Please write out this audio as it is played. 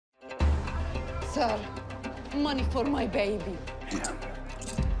sir. Money for my baby. Yeah.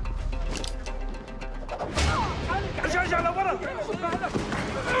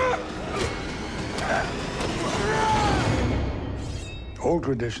 Old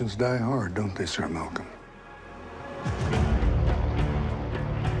traditions die hard, don't they, Sir Malcolm?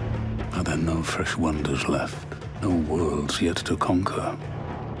 Are there no fresh wonders left? No worlds yet to conquer?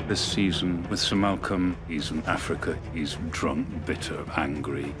 This season, with Sir Malcolm, he's in Africa. He's drunk, bitter,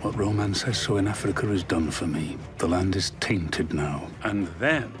 angry. What romance says so in Africa is done for me. The land is tainted now. And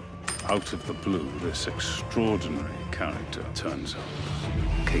then, out of the blue, this extraordinary character turns up.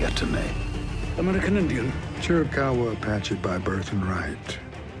 Kaetenay. American Indian. Chiricahua Apache by birth and right.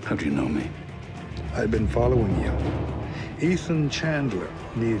 How do you know me? I've been following you. Ethan Chandler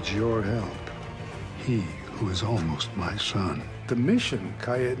needs your help. He who is almost my son. The mission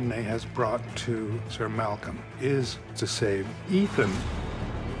Kaetenay has brought to Sir Malcolm is to save Ethan.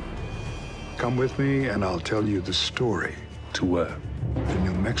 Come with me and I'll tell you the story. To where? The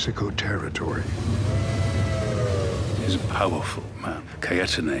New Mexico territory. He's a powerful man.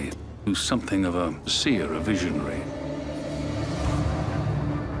 Kaetenay, who's something of a seer, a visionary.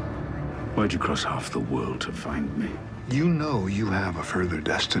 Why'd you cross half the world to find me? You know you have a further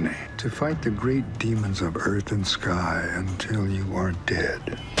destiny. To fight the great demons of earth and sky until you are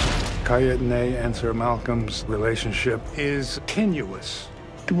dead. Kaetenay and Sir Malcolm's relationship is tenuous.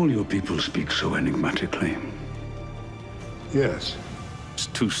 Do all your people speak so enigmatically? Yes. It's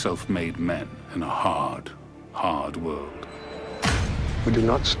two self-made men in a hard, hard world. We do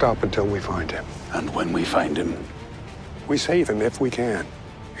not stop until we find him. And when we find him? We save him if we can.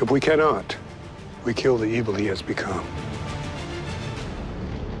 If we cannot, we kill the evil he has become.